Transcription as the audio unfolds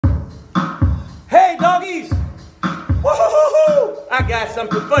I got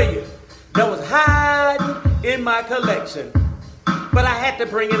something for you that was hiding in my collection, but I had to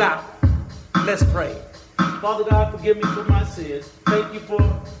bring it out. Let's pray. Father God, forgive me for my sins. Thank you for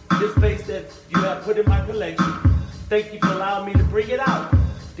this vase that you have put in my collection. Thank you for allowing me to bring it out,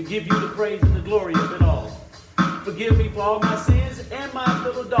 to give you the praise and the glory of it all. Forgive me for all my sins and my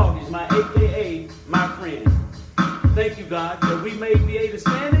little doggies, my AKA, my friends. Thank you, God, that we may be able to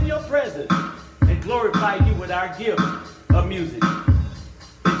stand in your presence and glorify you with our gift of music.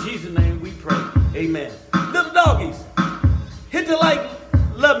 In Jesus' name we pray. Amen. Little doggies, hit the like,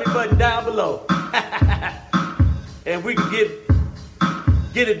 love me button down below. And we can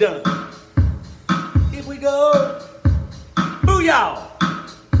get it done. Here we go. Booyah!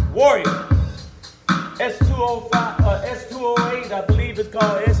 Warrior. S205, S208, I believe it's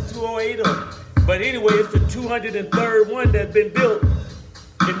called S208. But anyway, it's the 203rd one that's been built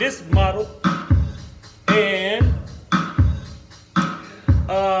in this model. And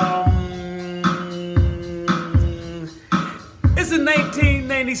it's in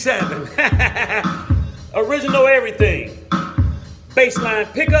 1997. Original everything.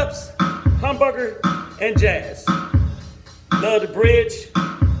 Bassline pickups, humbucker, and jazz. Love the bridge.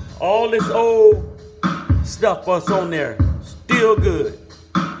 All this old stuff was on there. Still good.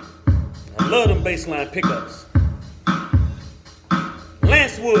 I love them bassline pickups.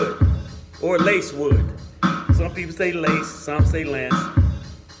 Lance wood or lace wood. Some people say lace, some say lance.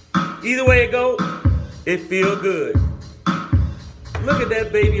 Either way it go, it feel good. Look at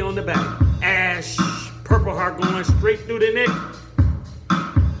that baby on the back. Ash, purple heart going straight through the neck.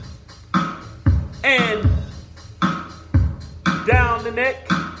 And down the neck.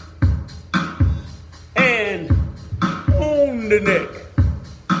 And on the neck.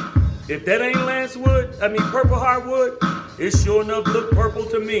 If that ain't lance wood, purple heart wood, it sure enough look purple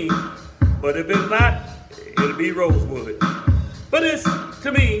to me. But if it's not, it'll be rosewood. But it's,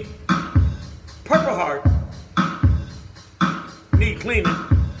 to me, purple heart need cleaning.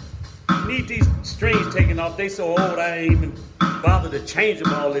 Need these strings taken off. They so old I ain't even bothered to change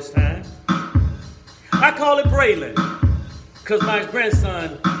them all this time. I call it Braelin, because my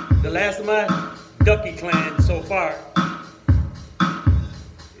grandson, the last of my Ducky clan so far,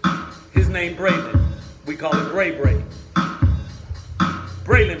 his name Braelin. We call it Bri-Bri.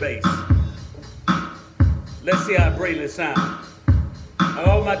 Braelin bass. Let's see how Braelin sounds.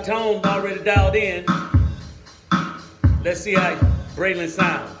 All my tones already dialed in. Let's see how Braelin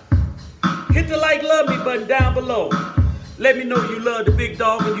sounds. Hit the like, love me button down below. Let me know you love the big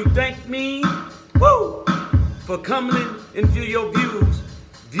dog and you thank me, woo, for coming into your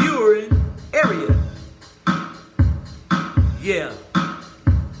viewing area. Yeah.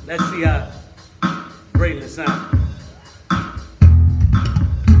 Let's see how Braelin sounds.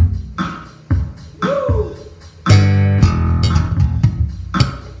 Woo!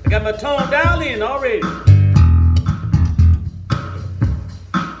 I got my tone dialed in already.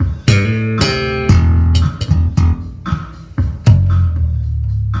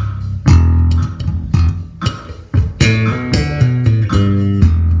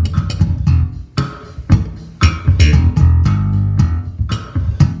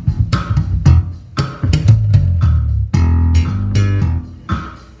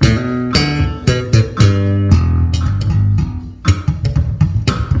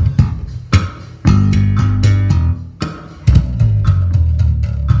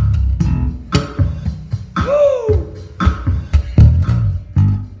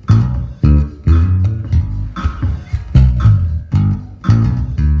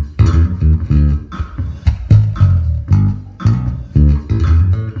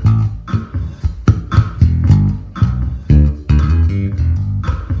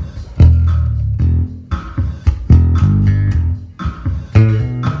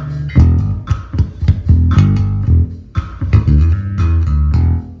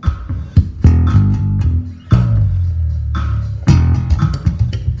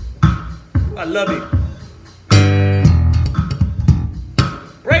 I love it.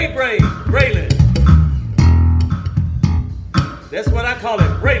 Brae-Bri, Braelin. That's what I call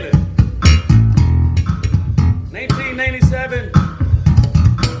it, Braelin. 1997.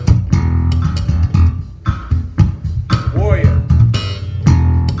 Warrior.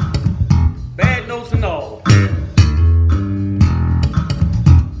 Bad notes and all.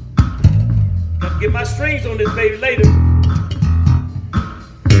 Got to get my strings on this baby later.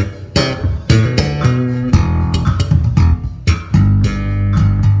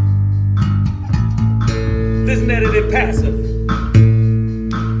 Edited passive,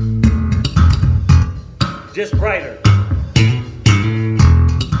 just brighter.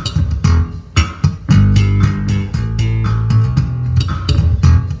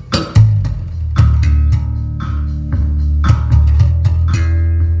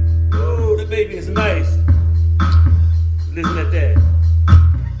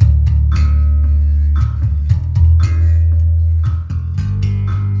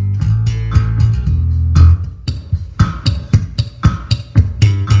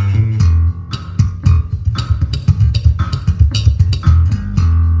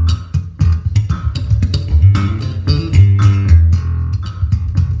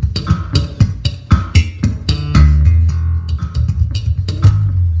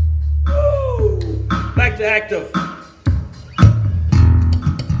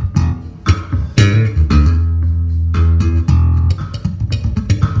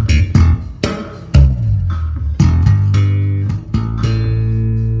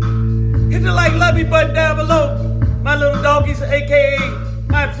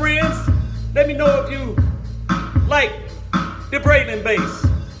 know if you like the Braelin bass.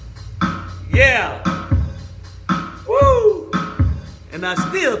 Yeah. Woo! And I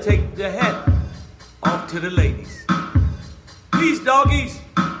still take the hat off to the ladies. Peace, doggies.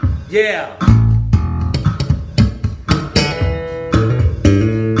 Yeah.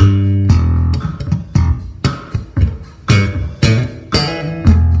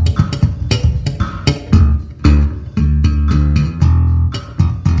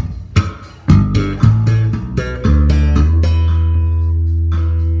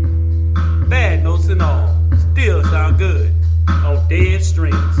 Bad notes and all, still sound good on dead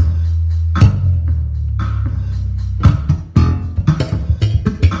strings.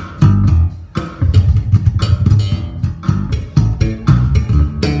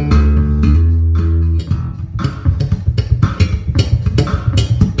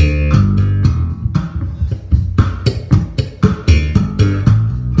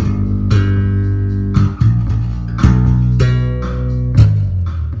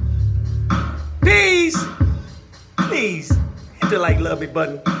 Please hit the like, love me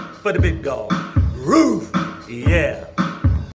button for the big dog. Roof, yeah.